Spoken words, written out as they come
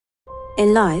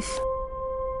In life,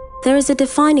 there is a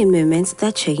defining moment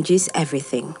that changes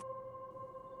everything.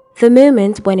 The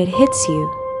moment when it hits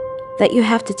you that you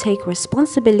have to take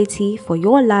responsibility for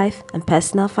your life and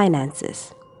personal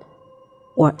finances,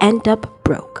 or end up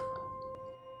broke.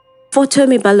 For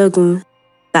Tomi Balogun,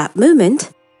 that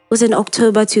moment was in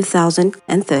October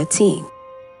 2013,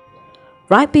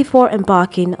 right before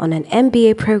embarking on an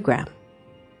MBA program.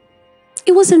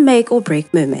 It was a make or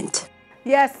break moment.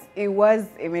 Yes, it was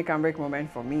a make and break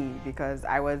moment for me because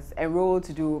I was enrolled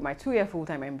to do my 2-year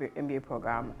full-time MBA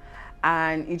program,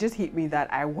 and it just hit me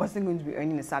that I wasn't going to be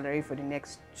earning a salary for the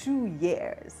next 2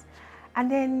 years. And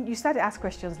then you start to ask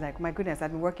questions like, my goodness, I've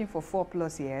been working for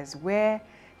 4+ years. Where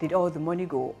did all the money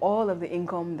go? All of the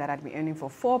income that I'd been earning for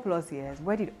 4+ years,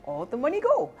 where did all the money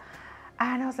go?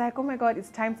 And I was like, oh my God,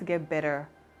 it's time to get better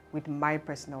with my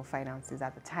personal finances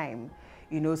at the time.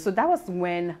 So that was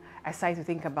when I started to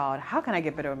think about how can I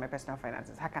get better with my personal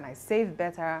finances? How can I save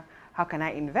better? How can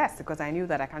I invest? Because I knew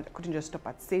that I couldn't just stop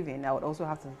at saving. I would also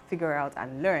have to figure out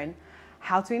and learn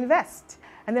how to invest.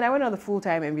 And then I went on the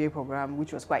full-time MBA program,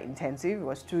 which was quite intensive. It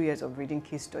was 2 years of reading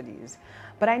case studies.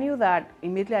 But I knew that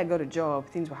immediately I got a job,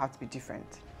 things would have to be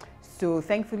different. So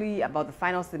thankfully, about the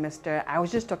final semester, I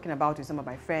was just talking about it with some of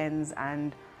my friends,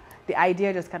 and the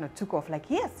idea just kind of took off like,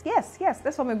 yes,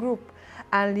 let's form a group.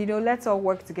 And, let's all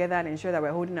work together and ensure that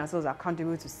we're holding ourselves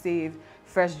accountable to save.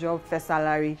 First job, first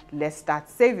salary, let's start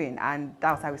saving. And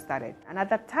that was how we started. And at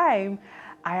that time,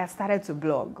 I had started to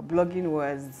blog. Blogging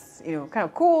was, kind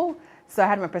of cool. So I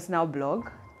had my personal blog,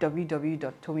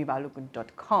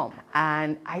 www.tomibalogun.com.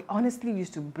 And I honestly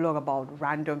used to blog about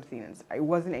random things. It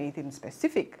wasn't anything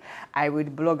specific. I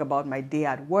would blog about my day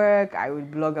at work. I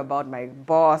would blog about my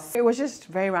boss. It was just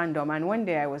very random. And one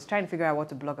day I was trying to figure out what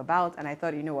to blog about. And I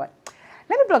thought, you know what?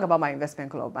 Let me blog about my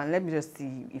investment club and let me just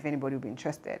see if anybody will be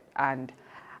interested. And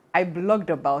I blogged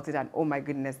about it, and oh my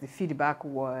goodness, the feedback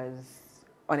was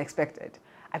unexpected.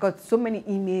 I got so many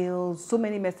emails, so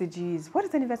many messages. What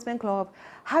is an investment club?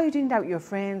 How are you doing that with your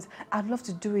friends? I'd love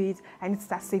to do it. I need to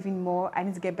start saving more. I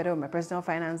need to get better with my personal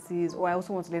finances. Or I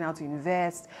also want to learn how to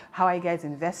invest. How are you guys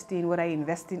investing? What are you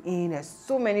investing in? There's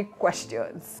so many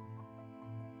questions.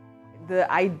 The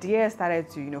idea started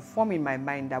to form in my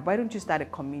mind that why don't you start a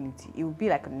community? It would be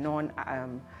like a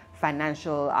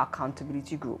non-financial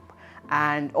accountability group.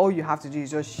 And all you have to do is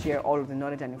just share all of the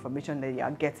knowledge and information that you are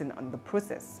getting on the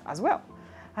process as well.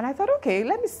 And I thought, okay,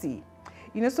 let me see.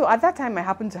 So at that time, I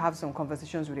happened to have some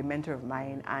conversations with a mentor of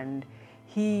mine, and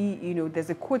he,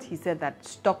 there's a quote he said that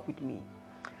stuck with me.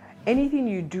 Anything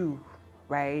you do,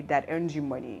 right, that earns you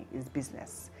money is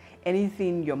business.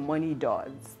 Anything your money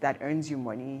does that earns you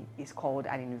money is called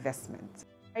an investment.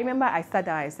 I remember I sat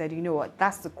down, I said, you know what,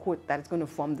 that's the quote that is going to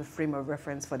form the frame of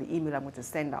reference for the email I'm going to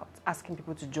send out, asking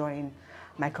people to join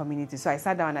my community. So I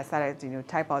sat down and I started to,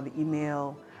 type out the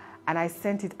email, and I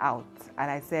sent it out. And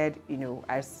I said,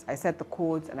 I said the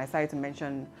quote, and I started to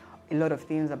mention a lot of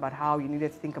things about how you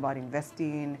needed to think about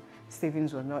investing,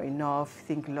 savings was not enough,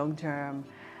 think long term.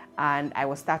 And I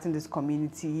was starting this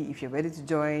community. If you're ready to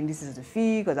join, this is the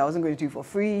fee, because I wasn't going to do it for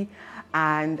free.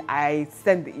 And I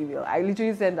sent the email. I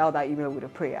literally sent out that email with a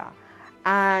prayer.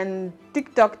 And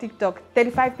TikTok,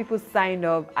 35 people signed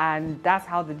up, and that's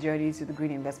how the journey to the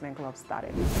Green Investment Club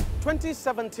started.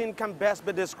 2017 can best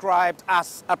be described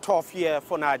as a tough year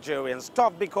for Nigerians.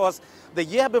 Tough because the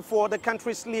year before, the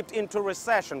country slipped into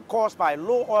recession caused by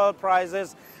low oil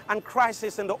prices and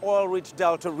crisis in the oil-rich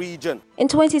Delta region. In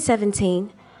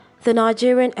 2017, the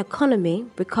Nigerian economy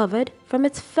recovered from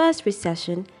its first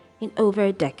recession in over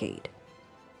a decade.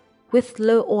 With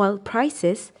low oil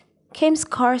prices came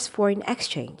scarce foreign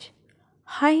exchange,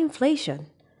 high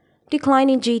inflation,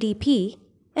 declining GDP,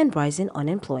 and rising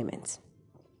unemployment.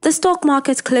 The stock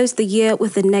market closed the year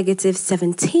with a negative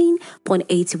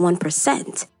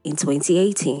 17.81% in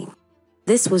 2018.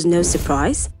 This was no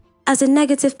surprise, as a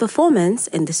negative performance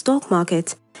in the stock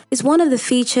market is one of the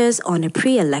features on a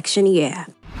pre-election year.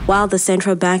 While the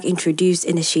central bank introduced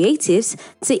initiatives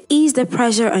to ease the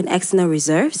pressure on external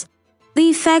reserves, the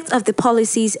effect of the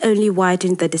policies only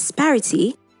widened the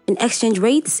disparity in exchange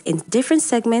rates in different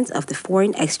segments of the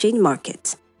foreign exchange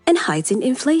market and heightened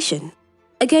inflation.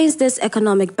 Against this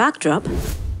economic backdrop,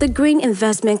 the Green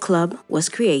Investment Club was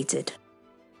created.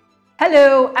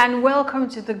 Hello and welcome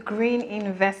to the Green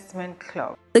Investment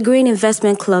Club. The Green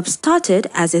Investment Club started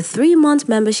as a 3-month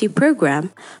membership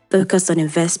program focused on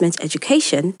investment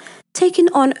education, taking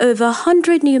on over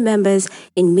 100 new members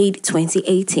in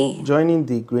mid-2018. Joining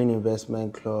the Green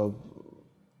Investment Club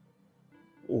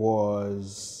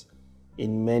was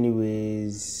in many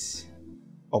ways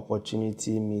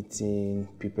opportunity meeting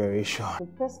preparation. The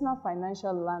personal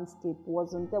financial landscape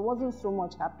there wasn't so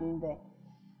much happening there.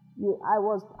 I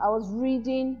was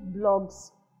reading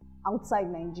blogs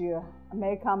outside Nigeria,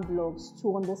 American blogs,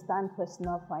 to understand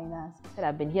personal finance.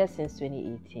 I've been here since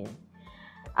 2018,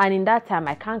 and in that time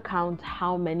I can't count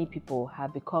how many people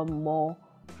have become more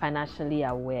financially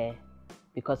aware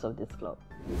because of this club.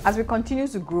 As we continue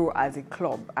to grow as a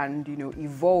club and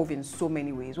evolve in so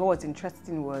many ways, what was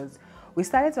interesting was we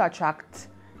started to attract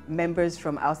members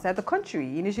from outside the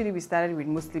country. Initially, we started with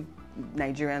mostly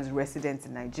Nigerians residents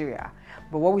in Nigeria,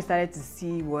 but what we started to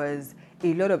see was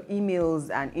a lot of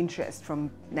emails and interest from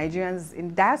Nigerians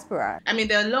in diaspora. I mean,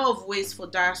 there are a lot of ways for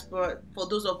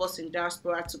those of us in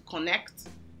diaspora to connect.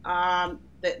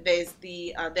 There's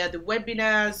there are the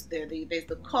webinars, there's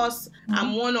the course. Mm-hmm.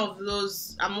 I'm one of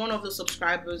those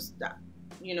subscribers that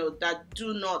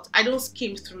I don't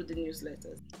skim through the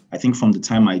newsletters. I think from the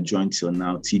time I joined till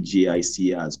now,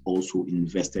 TGIC has also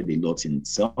invested a lot in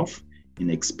itself, in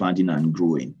expanding and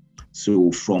growing.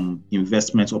 So from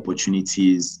investment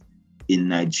opportunities in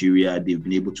Nigeria, they've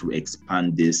been able to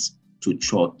expand this to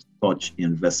touch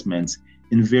investments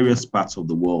in various parts of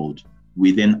the world,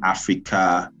 within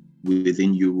Africa,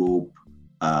 within Europe,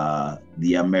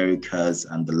 the Americas,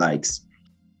 and the likes.